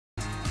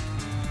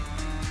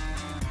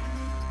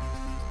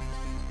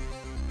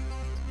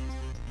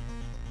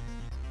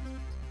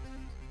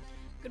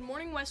Good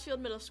morning,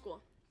 Westfield Middle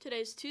School. Today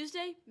is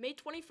Tuesday, May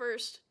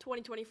 21st,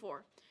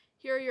 2024.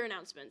 Here are your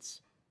announcements.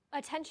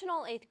 Attention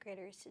all 8th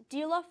graders. Do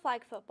you love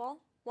flag football?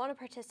 Want to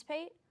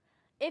participate?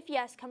 If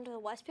yes, come to the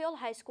Westfield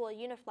High School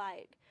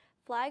Uniflag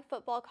Flag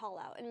Football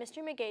Call-Out in Mr.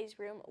 McGay's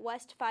room,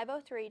 West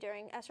 503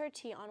 during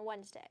SRT on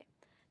Wednesday.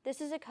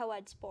 This is a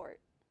co-ed sport.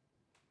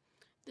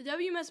 The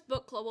WMS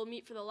Book Club will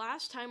meet for the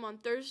last time on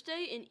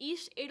Thursday in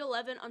East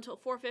 811 until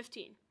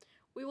 4:15.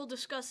 We will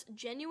discuss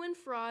Genuine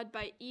Fraud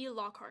by E.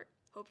 Lockhart.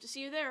 Hope to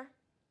see you there.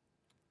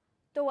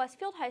 The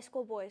Westfield High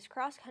School boys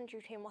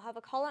cross-country team will have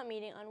a call-out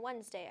meeting on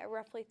Wednesday at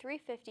roughly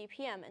 3:50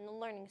 p.m. in the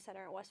Learning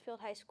Center at Westfield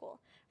High School,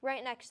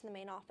 right next to the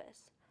main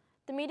office.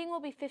 The meeting will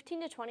be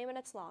 15 to 20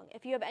 minutes long.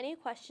 If you have any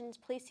questions,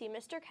 please see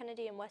Mr.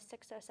 Kennedy in West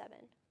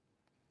 607.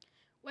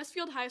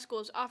 Westfield High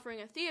School is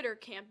offering a theater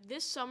camp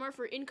this summer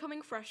for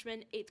incoming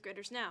freshmen, 8th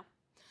graders now.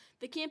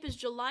 The camp is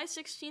July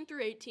 16th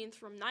through 18th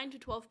from 9 to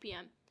 12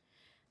 p.m.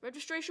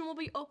 Registration will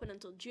be open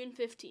until June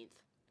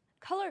 15th.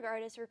 Color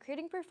Guard is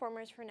recruiting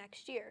performers for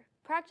next year.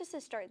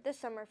 Practices start this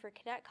summer for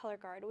Cadet Color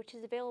Guard, which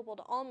is available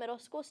to all middle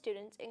school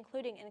students,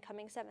 including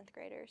incoming 7th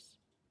graders.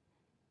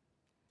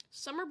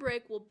 Summer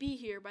break will be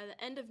here by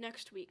the end of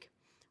next week.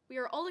 We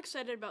are all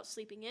excited about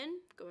sleeping in,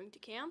 going to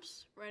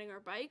camps, riding our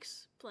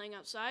bikes, playing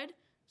outside,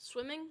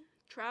 swimming,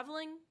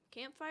 traveling,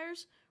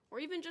 campfires, or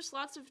even just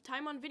lots of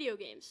time on video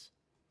games.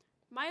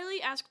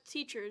 Miley asked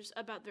teachers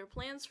about their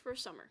plans for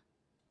summer.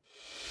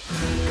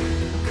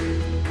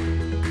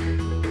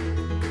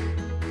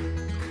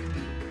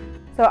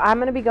 So I'm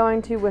going to be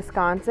going to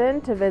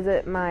Wisconsin to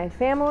visit my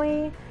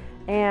family,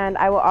 and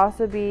I will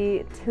also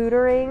be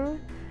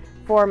tutoring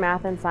for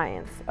math and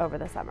science over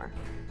the summer.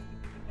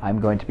 I'm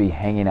going to be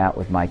hanging out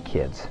with my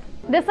kids.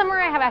 This summer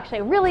I have actually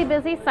a really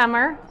busy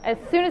summer. As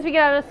soon as we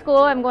get out of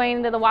school, I'm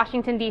going to the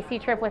Washington, D.C.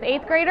 trip with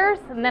 8th graders,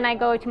 and then I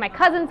go to my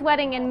cousin's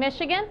wedding in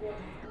Michigan.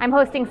 I'm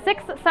hosting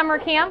 6 summer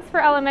camps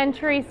for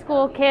elementary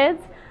school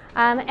kids,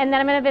 and then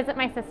I'm going to visit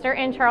my sister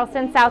in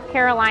Charleston, South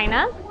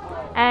Carolina.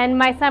 And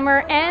my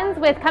summer ends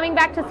with coming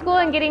back to school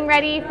and getting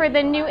ready for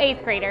the new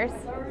 8th graders.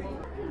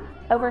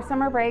 Over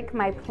summer break,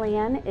 my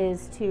plan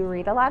is to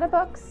read a lot of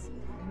books,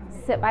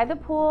 sit by the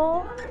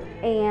pool,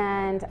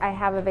 and I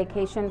have a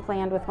vacation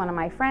planned with one of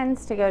my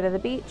friends to go to the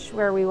beach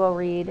where we will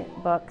read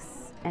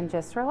books and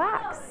just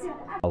relax.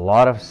 A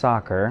lot of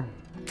soccer,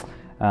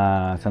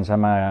 since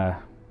I'm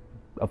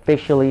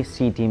officially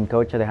C-team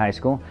coach at the high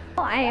school.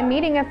 I am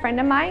meeting a friend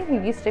of mine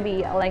who used to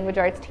be a language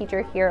arts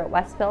teacher here at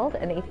Westfield,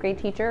 an 8th grade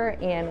teacher,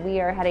 and we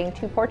are heading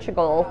to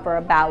Portugal for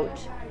about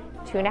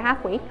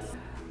 2.5 weeks.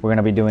 We're going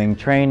to be doing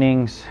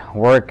trainings,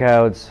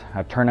 workouts,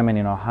 a tournament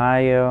in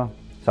Ohio,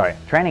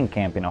 training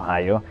camp in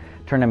Ohio,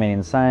 tournament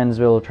in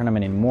Scienceville,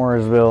 tournament in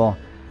Mooresville,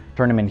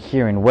 tournament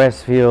here in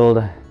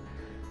Westfield.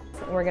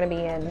 We're going to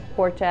be in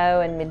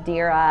Porto and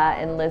Madeira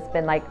and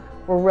Lisbon.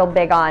 We're real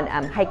big on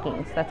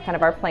hiking, so that's kind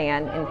of our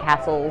plan, in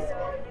castles.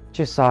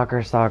 Just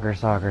soccer,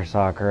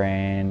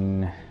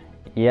 and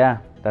yeah,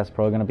 that's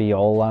probably going to be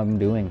all I'm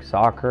doing.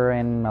 Soccer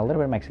and a little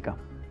bit of Mexico.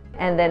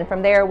 And then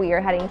from there we are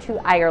heading to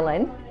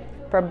Ireland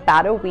for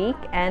about a week,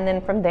 and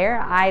then from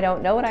there I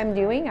don't know what I'm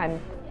doing. I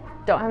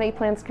don't have any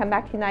plans to come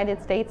back to the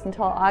United States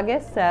until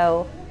August,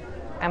 so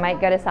I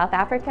might go to South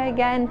Africa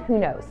again, who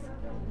knows.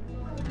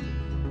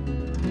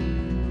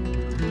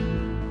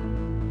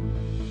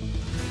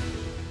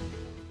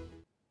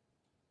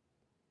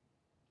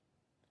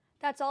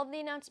 That's all of the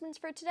announcements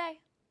for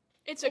today.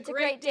 It's a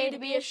great day to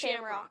be a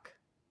Shamrock.